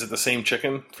 Is it the same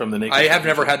chicken from the Naked I Chicken? have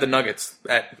never had the nuggets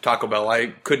at Taco Bell. I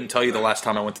couldn't tell you the last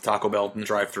time I went to Taco Bell in the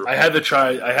drive-thru. I had to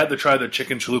try the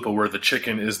Chicken Chalupa where the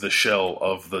chicken is the shell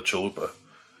of the chalupa.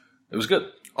 It was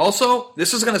good. Also,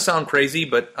 this is going to sound crazy,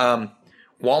 but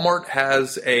Walmart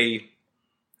has a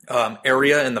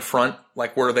area in the front,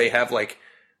 where they have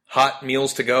hot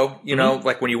meals to go. You know,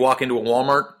 when you walk into a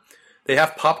Walmart, they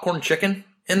have popcorn chicken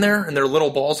in there, and they're little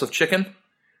balls of chicken.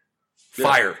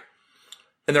 Fire, yeah.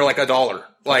 And they're $1.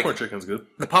 Popcorn chicken's good.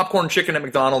 The popcorn chicken at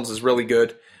McDonald's is really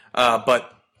good, but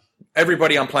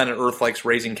everybody on planet Earth likes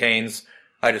Raising Cane's.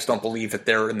 I just don't believe that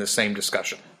they're in the same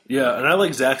discussion. Yeah, and I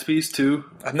like Zaxby's too.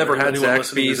 I've never had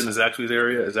Zaxby's. In the Zaxby's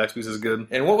area, Zaxby's is good.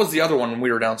 And what was the other one when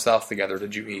we were down south together?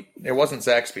 Did you eat? It wasn't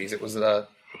Zaxby's. It was I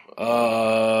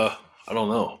don't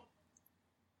know.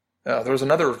 There was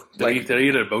another. Did I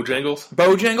eat at Bojangles?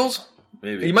 Bojangles?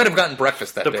 Maybe. You might have gotten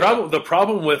breakfast that day. The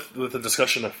problem with the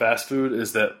discussion of fast food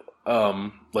is that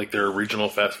like their regional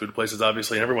fast food places,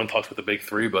 obviously, and everyone talks about the big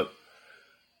three, but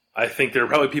I think there are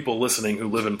probably people listening who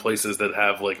live in places that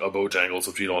have like a Bojangles,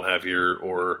 which you don't have here,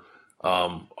 or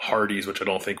Hardee's, which I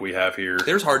don't think we have here.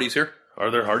 There's Hardee's here. Are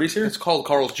there Hardee's here? It's called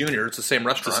Carl's Jr. It's the same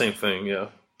restaurant. It's the same thing, yeah.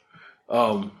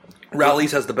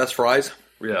 Rally's has the best fries.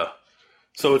 Yeah.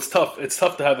 So it's tough. It's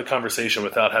tough to have the conversation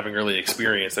without having really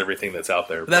experienced everything that's out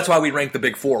there. But that's why we rank the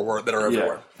big four that are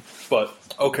everywhere. Yeah.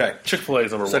 But okay, Chick-fil-A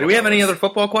is number one. So do we have any other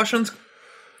football questions?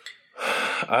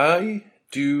 I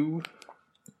do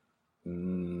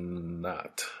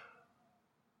not.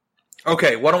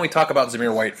 Okay, why don't we talk about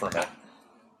Zamir White for a minute?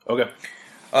 Okay.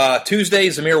 Tuesday,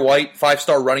 Zamir White,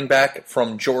 5-star running back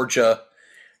from Georgia,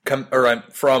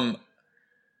 from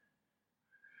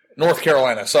North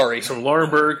Carolina, sorry. He's from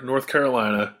Laurinburg, North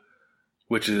Carolina,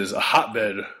 which is a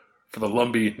hotbed for the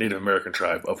Lumbee Native American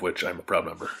tribe, of which I'm a proud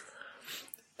member.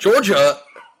 Georgia,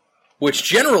 which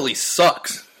generally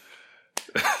sucks.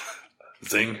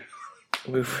 Zing.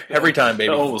 Every time,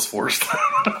 baby. That one was forced.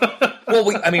 Well,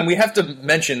 we have to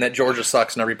mention that Georgia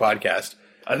sucks in every podcast.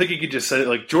 I think you could just say,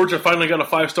 like, Georgia finally got a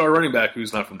 5-star running back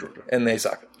who's not from Georgia. And they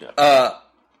suck. Yeah.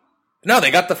 No,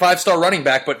 they got the 5-star running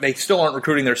back, but they still aren't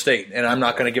recruiting their state, and I'm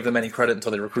not going to give them any credit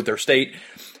until they recruit their state.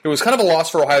 It was kind of a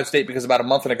loss for Ohio State because about a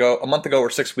month ago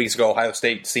or 6 weeks ago, Ohio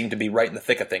State seemed to be right in the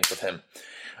thick of things with him.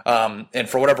 And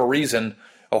for whatever reason,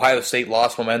 Ohio State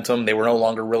lost momentum. They were no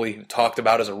longer really talked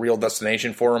about as a real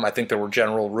destination for him. I think there were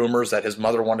general rumors that his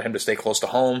mother wanted him to stay close to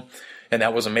home, and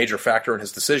that was a major factor in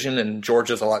his decision, and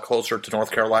Georgia's a lot closer to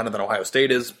North Carolina than Ohio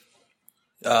State is.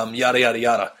 Yada, yada,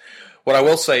 yada. What I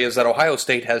will say is that Ohio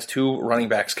State has 2 running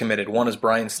backs committed. One is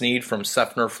Brian Snead from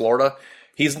Seffner, Florida.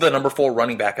 He's the number 4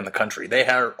 running back in the country. They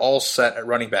are all set at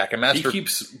running back. And he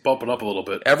keeps bumping up a little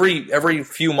bit. Every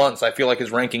few months, I feel like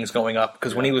his ranking is going up.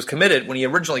 Because when he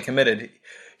originally committed,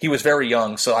 he was very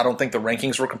young. So I don't think the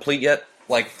rankings were complete yet.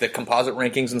 Like the composite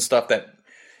rankings and stuff that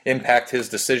impact his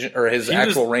decision or his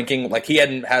actual ranking. Like he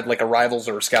hadn't had like a Rivals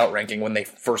or a Scout ranking when they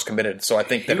first committed. So I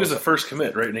think that he was the first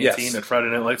commit, right, in 18 at Friday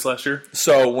Night Lights last year.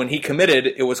 So when he committed,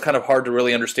 it was kind of hard to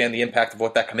really understand the impact of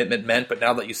what that commitment meant. But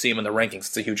now that you see him in the rankings,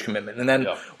 it's a huge commitment. And then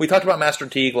we talked about Master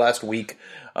Teague last week.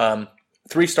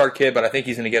 3-star kid, but I think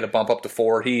he's going to get a bump up to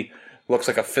 4. He looks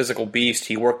like a physical beast.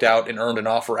 He worked out and earned an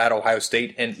offer at Ohio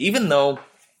State. And even though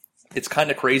it's kind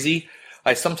of crazy,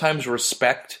 I sometimes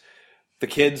respect the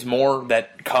kids more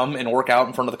that come and work out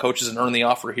in front of the coaches and earn the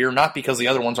offer here, not because the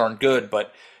other ones aren't good,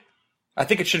 but I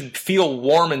think it should feel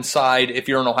warm inside if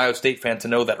you're an Ohio State fan to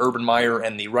know that Urban Meyer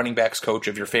and the running backs coach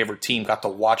of your favorite team got to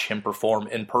watch him perform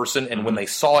in person, and when they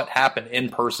saw it happen in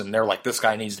person, they're like, this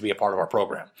guy needs to be a part of our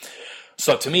program.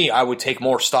 So to me, I would take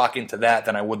more stock into that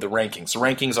than I would the rankings. The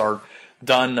rankings are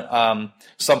done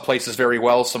some places very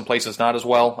well, some places not as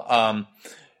well.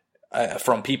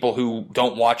 From people who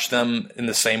don't watch them in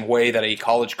the same way that a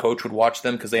college coach would watch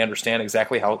them because they understand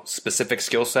exactly how specific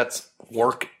skill sets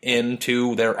work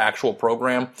into their actual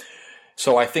program.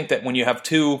 So I think that when you have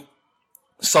 2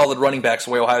 solid running backs,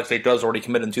 the way Ohio State does already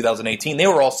committed in 2018, they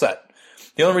were all set.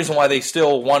 The only reason why they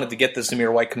still wanted to get the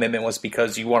Zamir White commitment was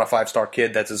because you want a 5-star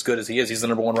kid that's as good as he is. He's the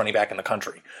number 1 running back in the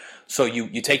country. So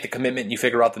you take the commitment and you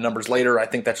figure out the numbers later. I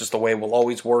think that's just the way it will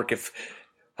always work. If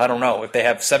they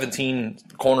have 17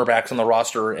 cornerbacks on the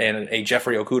roster and a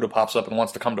Jeffrey Okudah pops up and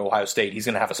wants to come to Ohio State, he's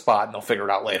going to have a spot and they'll figure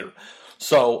it out later.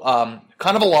 So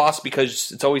kind of a loss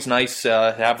because it's always nice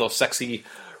to have those sexy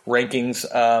rankings.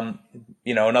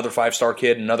 Another 5-star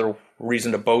kid, another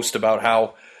reason to boast about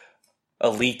how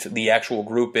elite the actual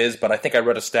group is. But I think I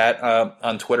read a stat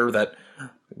on Twitter that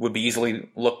would be easily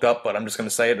looked up, but I'm just going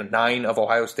to say it. 9 of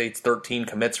Ohio State's 13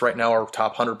 commits right now are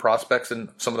top 100 prospects in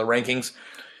some of the rankings.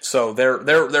 So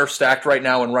they're stacked right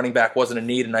now, and running back wasn't a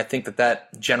need, and I think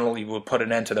that generally would put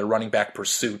an end to their running back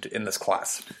pursuit in this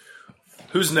class.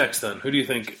 Who's next then? Who do you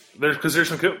think? Because there's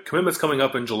some commitments coming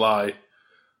up in July. A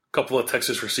couple of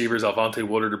Texas receivers, Alvonte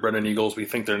Woodard to Brennan Eagles. We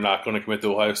think they're not going to commit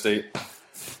to Ohio State.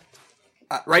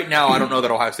 Right now, I don't know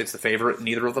that Ohio State's the favorite.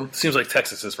 Neither of them. Seems like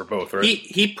Texas is for both, right?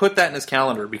 He put that in his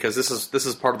calendar because this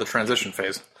is part of the transition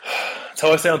phase. That's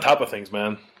how I stay on top of things,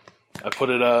 man. I put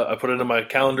it in my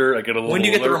calendar. I get a little. When do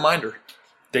you get the reminder?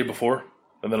 Day before,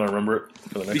 and then I remember it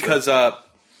for the next because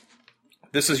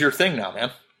this is your thing now,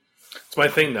 man. It's my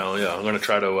thing now. Yeah, I'm going to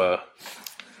try to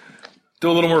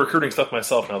do a little more recruiting stuff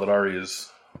myself now that Ari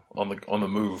is on the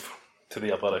move to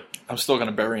the Athletic. I'm still going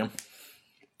to bury him.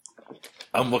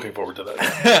 I'm looking forward to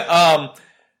that.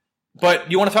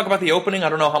 But you want to talk about the opening? I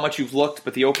don't know how much you've looked,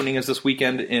 but the opening is this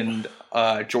weekend in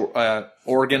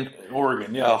Oregon.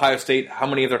 Oregon, yeah. Ohio State. How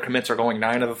many of their commits are going?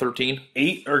 9 of the 13?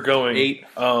 8 are going. 8.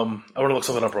 I want to look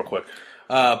something up real quick.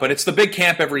 But it's the big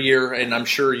camp every year, and I'm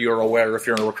sure you're aware if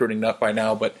you're in a recruiting nut by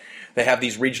now, but they have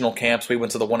these regional camps. We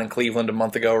went to the one in Cleveland a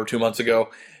month ago or 2 months ago,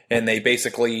 and they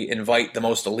basically invite the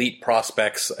most elite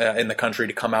prospects in the country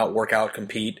to come out, work out,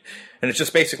 compete. And it's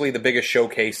just basically the biggest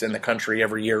showcase in the country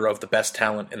every year of the best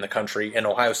talent in the country. And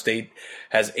Ohio State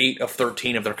has 8 of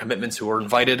 13 of their commitments who are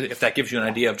invited, if that gives you an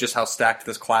idea of just how stacked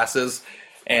this class is.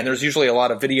 And there's usually a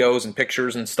lot of videos and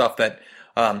pictures and stuff that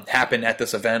happen at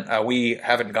this event. We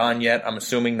haven't gone yet. I'm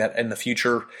assuming that in the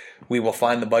future we will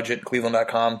find the budget,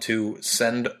 Cleveland.com, to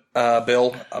send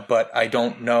Bill, but I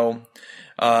don't know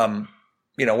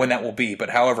when that will be. But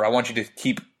however, I want you to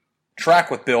keep track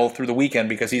with Bill through the weekend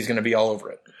because he's going to be all over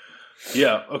it.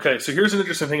 Yeah, okay, so here's an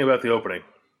interesting thing about the opening.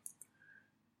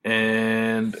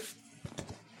 And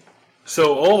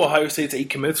so all of Ohio State's 8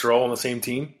 commits are all on the same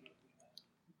team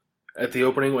at the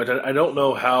opening, which I don't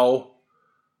know how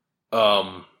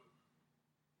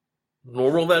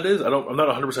normal that is. I'm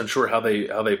not 100% sure how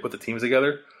they put the teams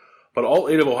together. But all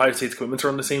 8 of Ohio State's commitments are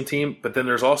on the same team, but then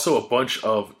there's also a bunch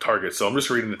of targets. So I'm just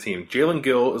reading the team. Jalen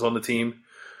Gill is on the team.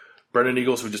 Brennan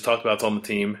Eagles, we just talked about, is on the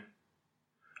team.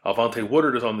 Alvonte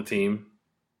Woodard is on the team.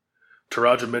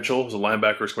 Taraja Mitchell, who's a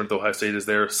linebacker who's committed to Ohio State, is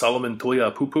there. Solomon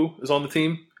Tuliaupupu is on the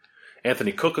team.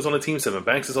 Anthony Cook is on the team. Sevyn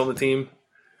Banks is on the team.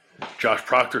 Josh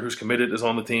Proctor, who's committed, is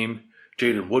on the team.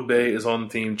 Jaden Woodbay is on the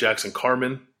team. Jackson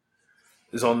Carman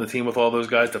is on the team with all those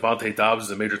guys. Devontae Dobbs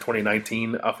is a major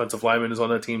 2019 offensive lineman, is on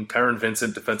that team. Taron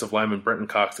Vincent, defensive lineman. Brenton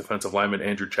Cox, defensive lineman.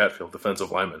 Andrew Chatfield,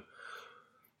 defensive lineman.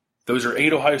 Those are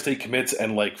 8 Ohio State commits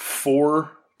and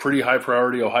 4 pretty high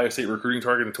priority Ohio State recruiting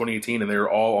target in 2018, and they were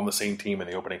all on the same team in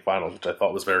the opening finals, which I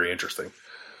thought was very interesting.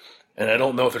 And I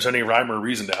don't know if there's any rhyme or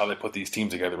reason to how they put these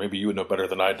teams together. Maybe you would know better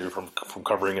than I do from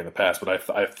covering it in the past, but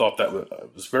I thought that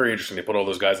was very interesting. They put all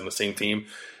those guys on the same team,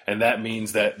 and that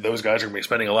means that those guys are going to be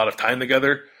spending a lot of time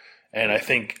together. And I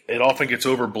think it often gets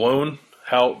overblown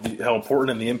how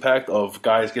important and the impact of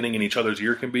guys getting in each other's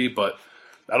ear can be, but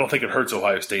I don't think it hurts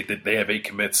Ohio State that they have 8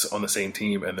 commits on the same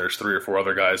team, and there's 3 or 4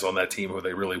 other guys on that team who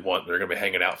they really want. They're going to be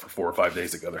hanging out for 4 or 5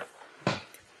 days together.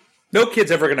 No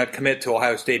kid's ever going to commit to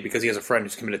Ohio State because he has a friend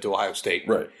who's committed to Ohio State.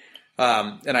 Right.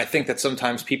 And I think that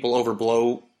sometimes people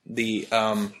overblow the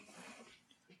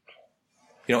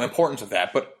importance of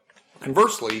that. But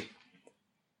conversely,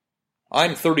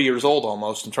 I'm 30 years old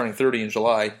almost. I'm turning 30 in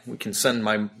July. We can send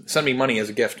me money as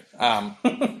a gift.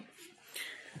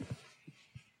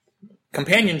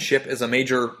 Companionship is a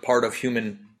major part of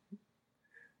human.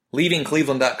 Leaving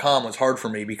Cleveland.com was hard for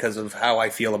me because of how I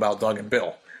feel about Doug and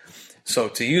Bill. So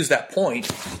to use that point,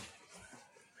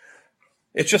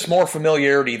 it's just more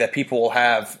familiarity that people will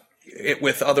have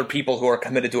with other people who are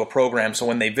committed to a program. So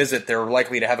when they visit, they're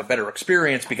likely to have a better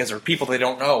experience because they're people they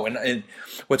don't know. And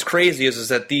what's crazy is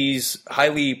that these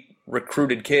highly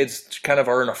recruited kids kind of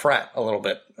are in a frat a little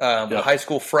bit. A high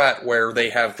school frat where they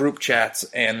have group chats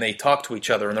and they talk to each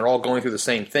other and they're all going through the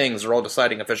same things. They're all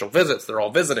deciding official visits. They're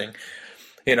all visiting.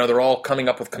 They're all coming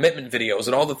up with commitment videos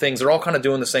and all the things. They're all kind of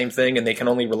doing the same thing, and they can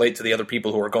only relate to the other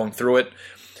people who are going through it.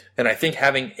 And I think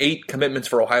having 8 commitments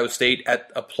for Ohio State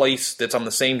at a place that's on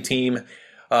the same team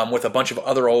with a bunch of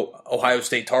other Ohio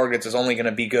State targets is only going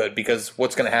to be good because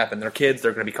what's going to happen? They're kids.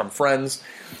 They're going to become friends.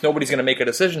 Nobody's going to make a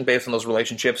decision based on those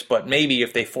relationships, but maybe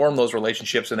if they form those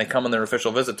relationships and they come on their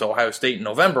official visit to Ohio State in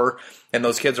November and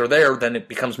those kids are there, then it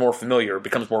becomes more familiar. It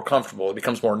becomes more comfortable. It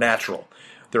becomes more natural.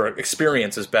 Their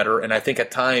experience is better, and I think at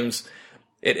times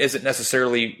it isn't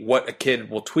necessarily what a kid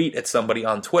will tweet at somebody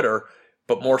on Twitter,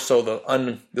 but more so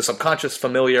the subconscious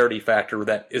familiarity factor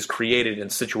that is created in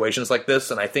situations like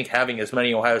this. And I think having as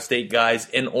many Ohio State guys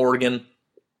in Oregon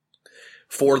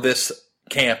for this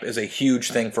camp is a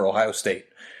huge thing for Ohio State.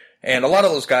 And a lot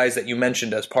of those guys that you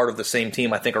mentioned as part of the same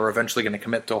team I think are eventually going to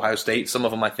commit to Ohio State. Some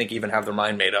of them I think even have their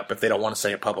mind made up if they don't want to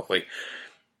say it publicly.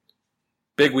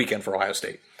 Big weekend for Ohio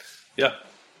State. Yeah.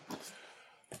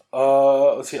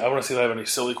 Let's see. I want to see if I have any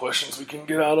silly questions we can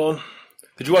get out on.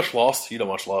 Did you watch Lost? You don't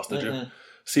watch Lost, did you?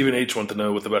 Stephen H. wanted to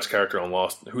know who the best character on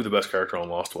Lost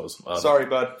was. Sorry,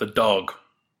 bud. The dog.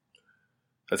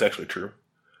 That's actually true.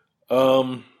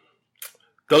 Doug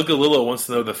Galillo wants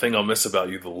to know the thing I'll miss about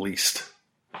you the least.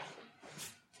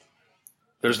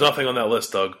 There's nothing on that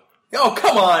list, Doug. Oh,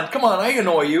 come on. I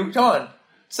annoy you. Come on.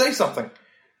 Say something.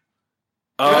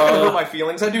 You're not going to hurt my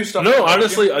feelings. I do stuff. No,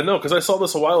 honestly, I know, because I saw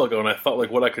this a while ago, and I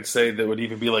thought what I could say that would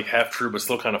even be half true, but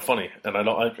still kind of funny. And I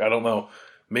don't know.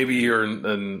 Maybe you're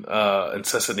an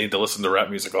incessant need to listen to rap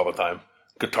music all the time.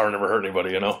 Guitar never hurt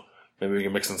anybody, Maybe we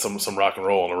can mix in some rock and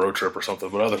roll on a road trip or something.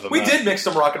 But other than we did mix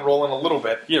some rock and roll in a little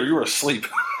bit. Yeah, you were asleep.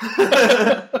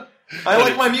 I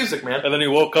like my music, man. And then he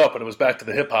woke up and it was back to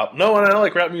the hip hop. No, and I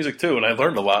like rap music too, and I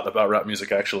learned a lot about rap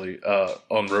music actually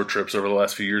on road trips over the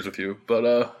last few years with you.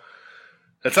 But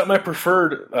it's not my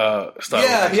preferred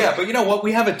style. Yeah, but you know what?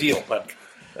 We have a deal. But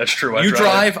that's true. You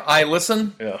drive, I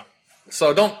listen. Yeah.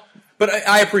 So don't. But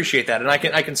I appreciate that, and I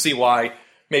can see why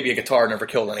maybe a guitar never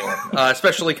killed anyone,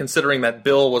 especially considering that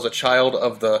Bill was a child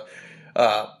of the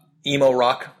emo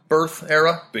rock birth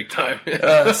era. Big time.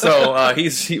 So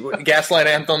he's Gaslight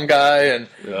Anthem guy and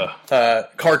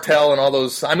Cartel and all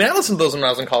those. I mean, I listened to those when I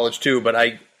was in college too, but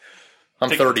I'm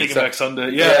 30. Taking Back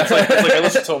Sunday. Yeah, it's like I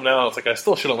listen to them now. It's like I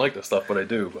still shouldn't like this stuff, but I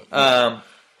do. But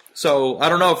so I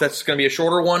don't know if that's going to be a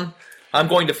shorter one. I'm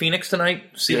going to Phoenix tonight,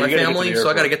 see my family, so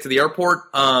I got to get to the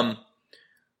airport.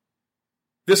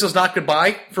 This is not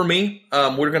goodbye for me.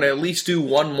 We're going to at least do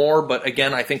one more, but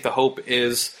again, I think the hope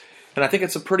is, and I think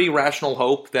it's a pretty rational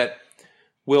hope that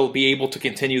we'll be able to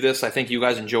continue this. I think you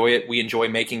guys enjoy it. We enjoy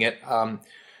making it. And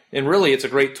really, it's a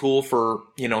great tool for,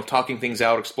 talking things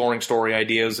out, exploring story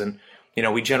ideas, and,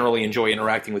 we generally enjoy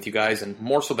interacting with you guys, and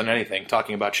more so than anything,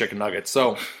 talking about chicken nuggets.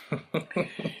 So,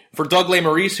 for Doug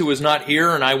Lesmerises, who is not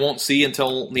here and I won't see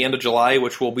until the end of July,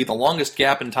 which will be the longest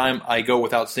gap in time I go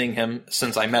without seeing him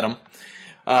since I met him,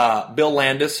 Bill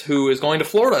Landis, who is going to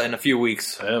Florida in a few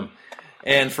weeks. I am.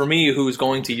 And for me, who is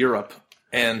going to Europe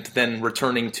and then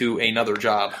returning to another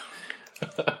job.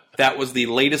 That was the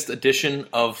latest edition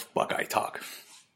of Buckeye Talk.